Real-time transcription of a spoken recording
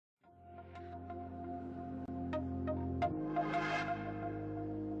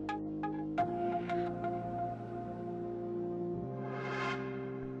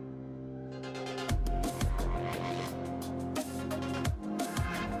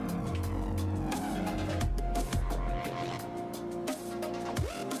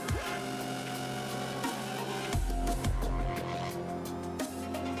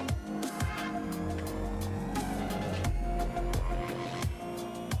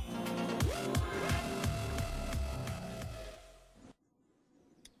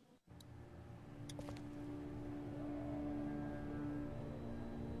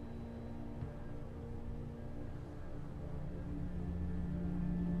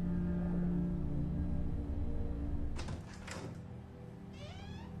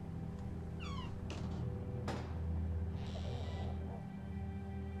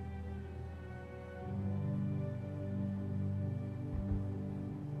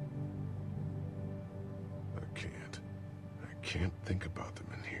can't think about them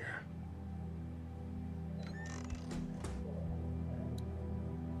in here.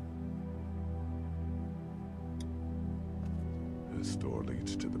 This door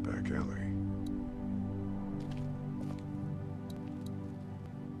leads to the back alley.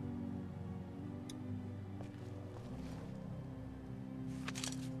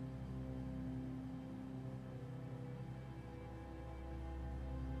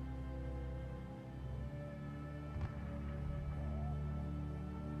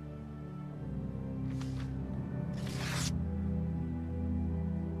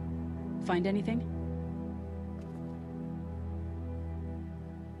 Find anything?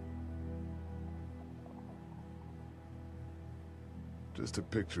 Just a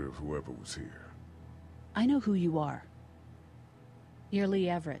picture of whoever was here. I know who you are. You're Lee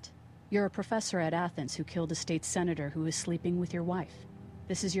Everett. You're a professor at Athens who killed a state senator who was sleeping with your wife.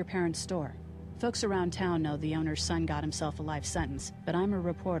 This is your parents' store. Folks around town know the owner's son got himself a life sentence, but I'm a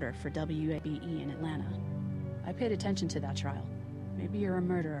reporter for WABE in Atlanta. I paid attention to that trial. Maybe you're a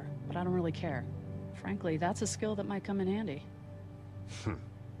murderer, but I don't really care. Frankly, that's a skill that might come in handy.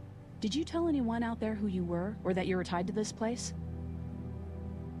 Did you tell anyone out there who you were, or that you were tied to this place?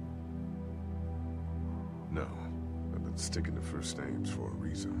 No, I've been sticking to first names for a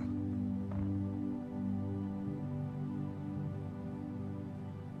reason.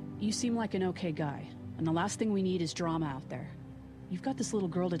 You seem like an okay guy, and the last thing we need is drama out there. You've got this little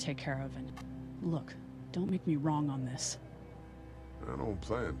girl to take care of, and look, don't make me wrong on this. I don't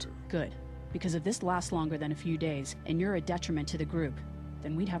plan to. Good, because if this lasts longer than a few days, and you're a detriment to the group,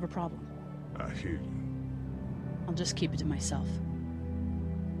 then we'd have a problem. I hear you. I'll just keep it to myself.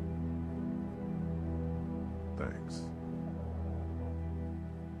 Thanks.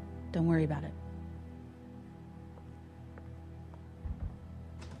 Don't worry about it.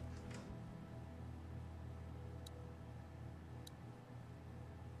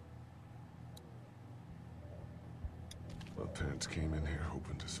 My parents came in here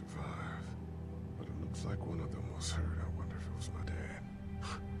hoping to survive, but it looks like one of them was hurt. I wonder if it was my dad.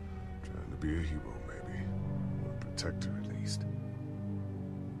 Trying to be a hero, maybe. Or a protector, at least.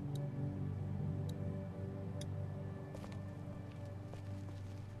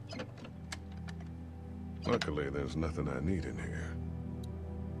 Luckily, there's nothing I need in here.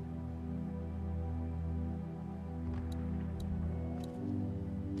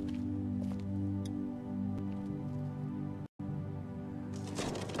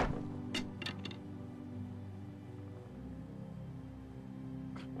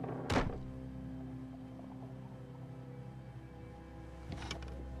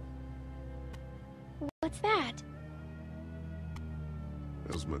 What's that?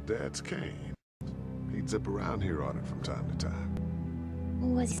 That was my dad's cane. He'd zip around here on it from time to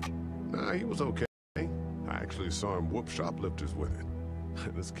time. Was... Nah, he was okay. I actually saw him whoop shoplifters with it.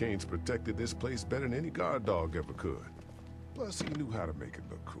 This cane's protected this place better than any guard dog ever could. Plus, he knew how to make it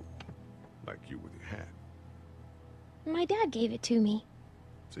look cool. Like you with your hat. My dad gave it to me.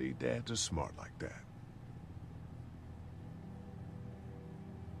 See, dads are smart like that.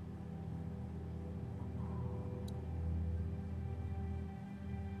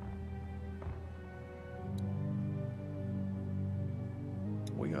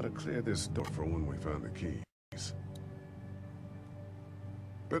 We gotta clear this door for when we find the keys.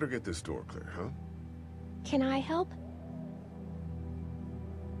 Better get this door clear, huh? Can I help?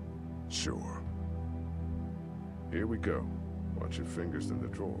 Sure. Here we go. Watch your fingers in the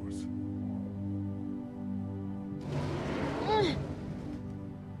drawers.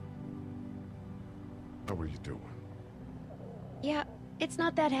 How are you doing? Yeah, it's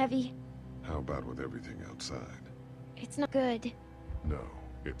not that heavy. How about with everything outside? It's not good, No,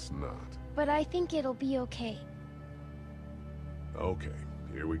 it's not. but I think it'll be okay. Okay,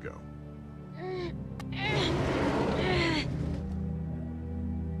 here we go.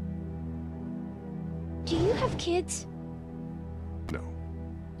 Do you have kids? No.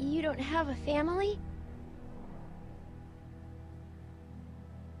 You don't have a family?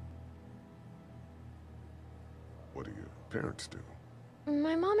 What do your parents do?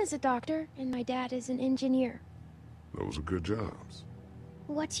 My mom is a doctor, and my dad is an engineer. Those are good jobs.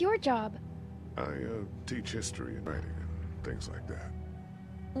 What's your job? I teach history and writing and things like that.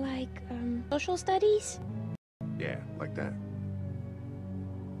 Like, social studies? Yeah, like that.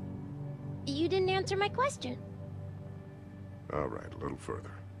 You didn't answer my question. All right, a little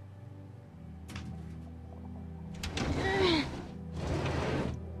further.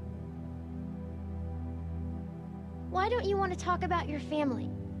 Why don't you want to talk about your family?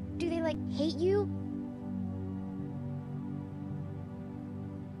 Do they, like, hate you?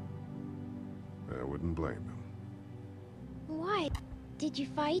 I wouldn't blame them. Why? Did you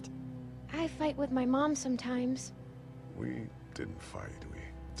fight? I fight with my mom sometimes. We didn't fight. We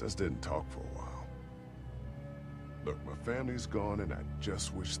just didn't talk for a while. Look, my family's gone, and I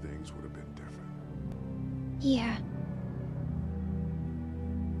just wish things would have been different. Yeah.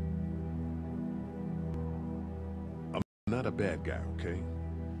 I'm not a bad guy, okay?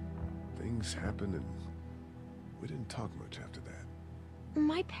 Things happened, and we didn't talk much after that.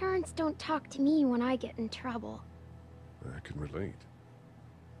 My parents don't talk to me when I get in trouble. I can relate.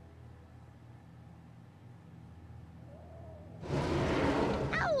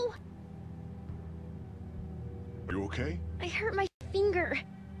 Ow! Are you okay? I hurt my finger.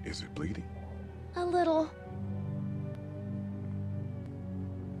 Is it bleeding? A little.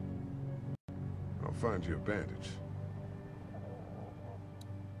 I'll find you a bandage.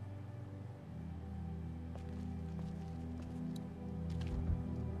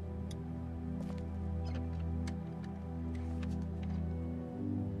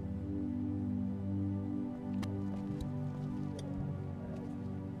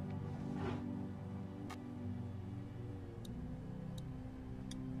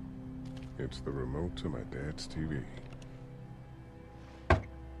 It's the remote to my dad's TV.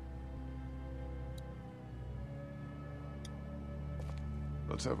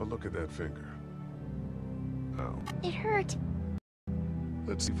 Let's have a look at that finger. Ow. It hurt.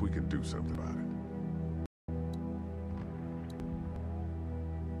 Let's see if we can do something about it.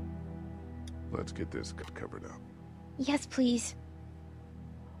 Let's get this covered up. Yes, please.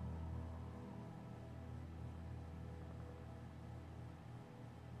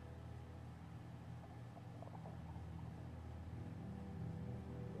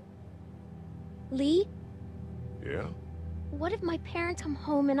 Lee? Yeah? What if my parents come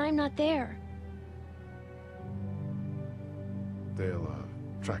home and I'm not there? They'll,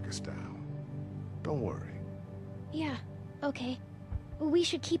 track us down. Don't worry. Yeah, okay. We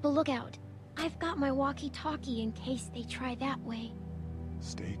should keep a lookout. I've got my walkie-talkie in case they try that way.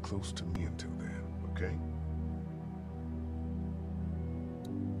 Stay close to me until then, okay?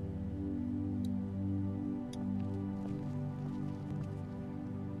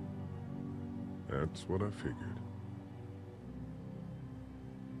 That's what I figured.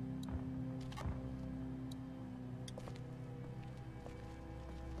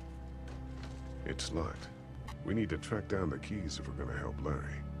 It's locked. We need to track down the keys if we're gonna help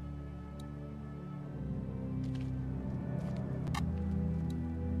Larry.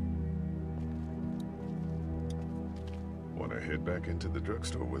 Wanna head back into the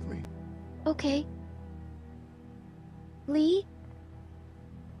drugstore with me? Okay. Lee?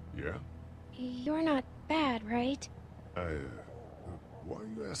 Yeah? You're not bad, right? Why are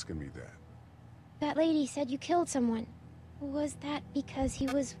you asking me that? That lady said you killed someone. Was that because he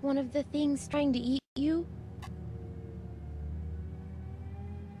was one of the things trying to eat you?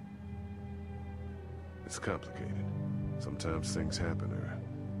 It's complicated. Sometimes things happen, or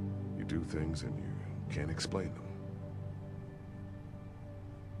you do things and you can't explain them.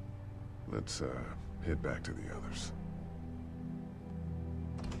 Let's, head back to the others.